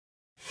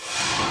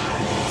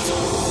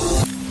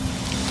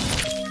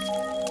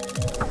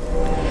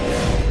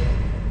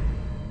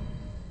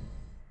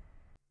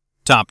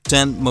Top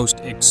 10 most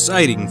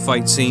exciting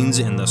fight scenes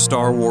in the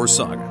Star Wars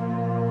saga.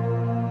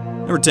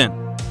 Number 10.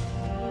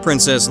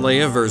 Princess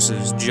Leia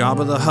vs.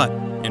 Jabba the Hutt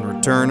in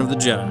Return of the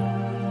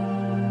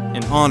Jedi.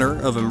 In honor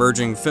of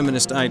emerging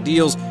feminist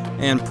ideals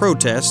and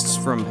protests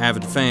from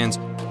avid fans,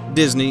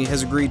 Disney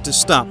has agreed to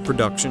stop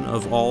production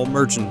of all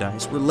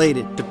merchandise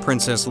related to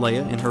Princess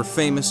Leia in her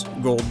famous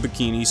gold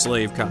bikini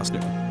slave costume.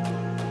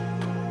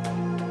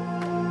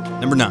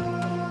 Number 9.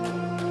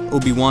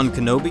 Obi-Wan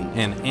Kenobi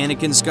and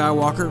Anakin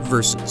Skywalker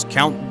vs.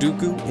 Count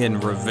Dooku in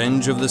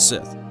Revenge of the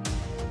Sith.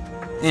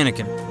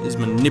 Anakin is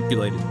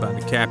manipulated by the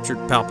captured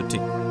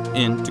Palpatine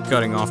into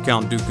cutting off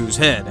Count Dooku's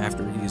head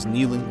after he is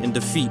kneeling in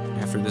defeat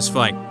after this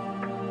fight.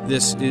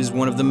 This is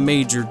one of the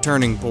major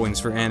turning points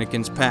for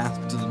Anakin's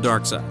path to the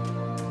dark side.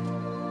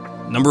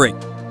 Number 8.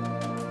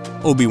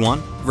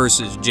 Obi-Wan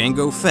vs.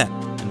 Jango Fett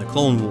in the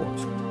Clone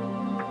Wars.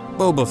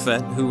 Boba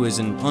Fett, who is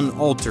an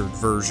unaltered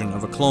version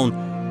of a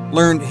clone,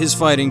 learned his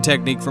fighting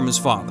technique from his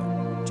father,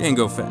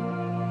 Jango Fett,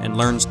 and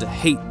learns to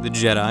hate the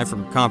Jedi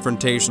from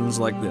confrontations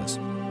like this.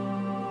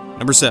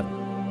 Number 7.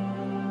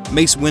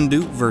 Mace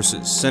Windu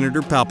vs.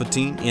 Senator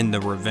Palpatine in The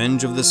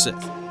Revenge of the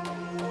Sith.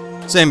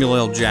 Samuel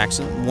L.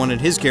 Jackson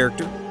wanted his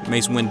character,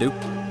 Mace Windu,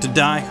 to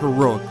die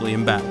heroically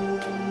in battle.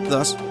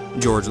 Thus,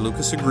 George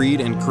Lucas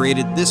agreed and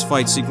created this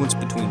fight sequence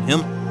between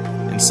him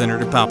and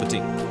Senator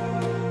Palpatine.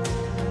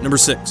 Number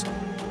 6.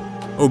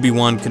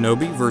 Obi-Wan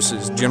Kenobi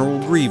vs. General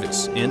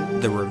Grievous in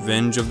The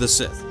Revenge of the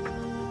Sith.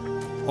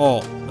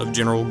 All of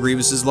General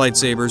Grievous's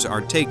lightsabers are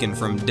taken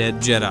from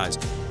dead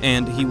Jedis,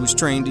 and he was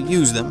trained to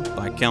use them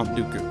by Count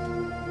Dooku.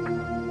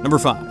 Number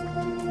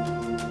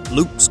 5.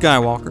 Luke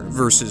Skywalker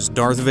vs.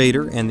 Darth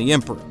Vader and the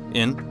Emperor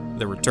in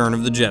The Return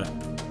of the Jedi.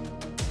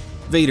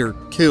 Vader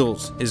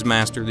kills his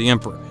master, the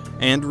Emperor,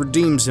 and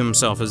redeems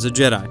himself as a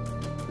Jedi.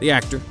 The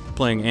actor,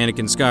 playing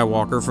Anakin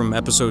Skywalker from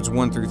episodes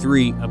 1 through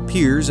 3,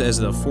 appears as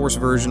the Force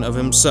version of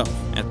himself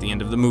at the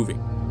end of the movie.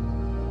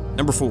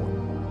 Number 4.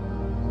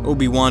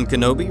 Obi-Wan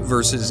Kenobi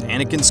vs.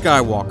 Anakin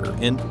Skywalker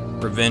in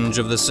Revenge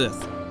of the Sith.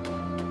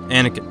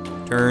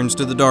 Anakin turns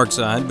to the dark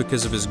side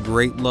because of his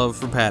great love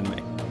for Padme,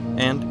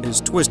 and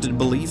his twisted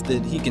belief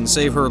that he can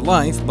save her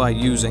life by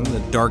using the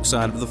dark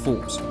side of the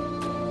Force.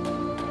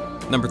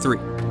 Number 3.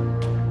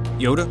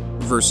 Yoda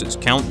vs.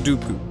 Count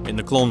Dooku in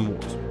the Clone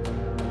Wars.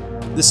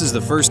 This is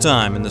the first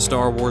time in the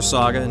Star Wars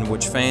saga in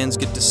which fans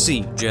get to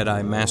see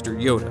Jedi Master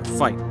Yoda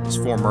fight his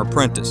former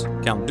apprentice,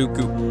 Count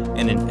Dooku,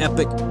 in an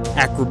epic,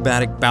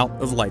 acrobatic bout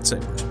of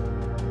lightsabers.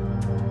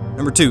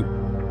 Number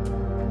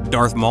 2.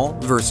 Darth Maul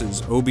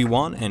vs.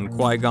 Obi-Wan and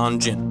Qui-Gon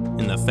Jinn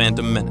in The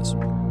Phantom Menace.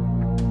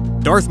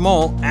 Darth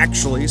Maul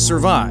actually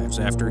survives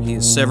after he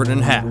is severed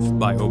in half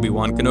by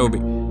Obi-Wan Kenobi,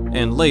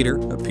 and later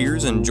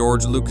appears in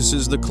George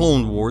Lucas's The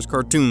Clone Wars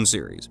cartoon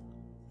series.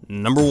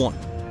 Number 1.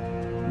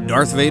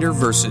 Darth Vader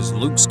vs.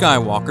 Luke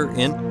Skywalker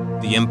in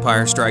The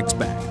Empire Strikes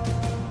Back.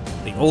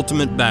 The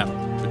ultimate battle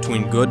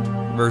between good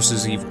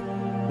versus evil,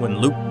 when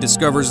Luke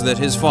discovers that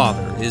his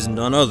father is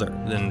none other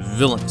than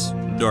villainous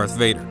Darth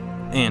Vader,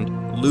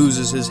 and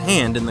loses his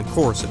hand in the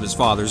course of his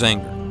father's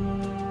anger.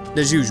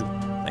 As usual,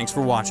 thanks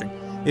for watching.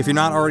 If you're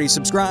not already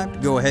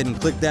subscribed, go ahead and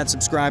click that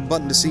subscribe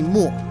button to see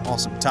more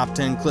awesome Top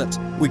 10 clips.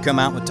 We come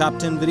out with Top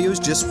 10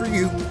 videos just for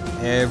you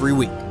every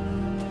week.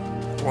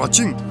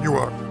 Watching, you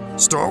are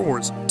Star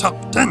Wars Top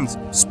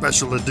 10s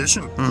Special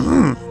Edition.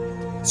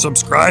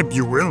 Subscribe,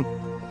 you will.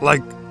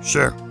 Like,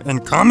 share,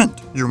 and comment,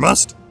 you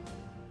must.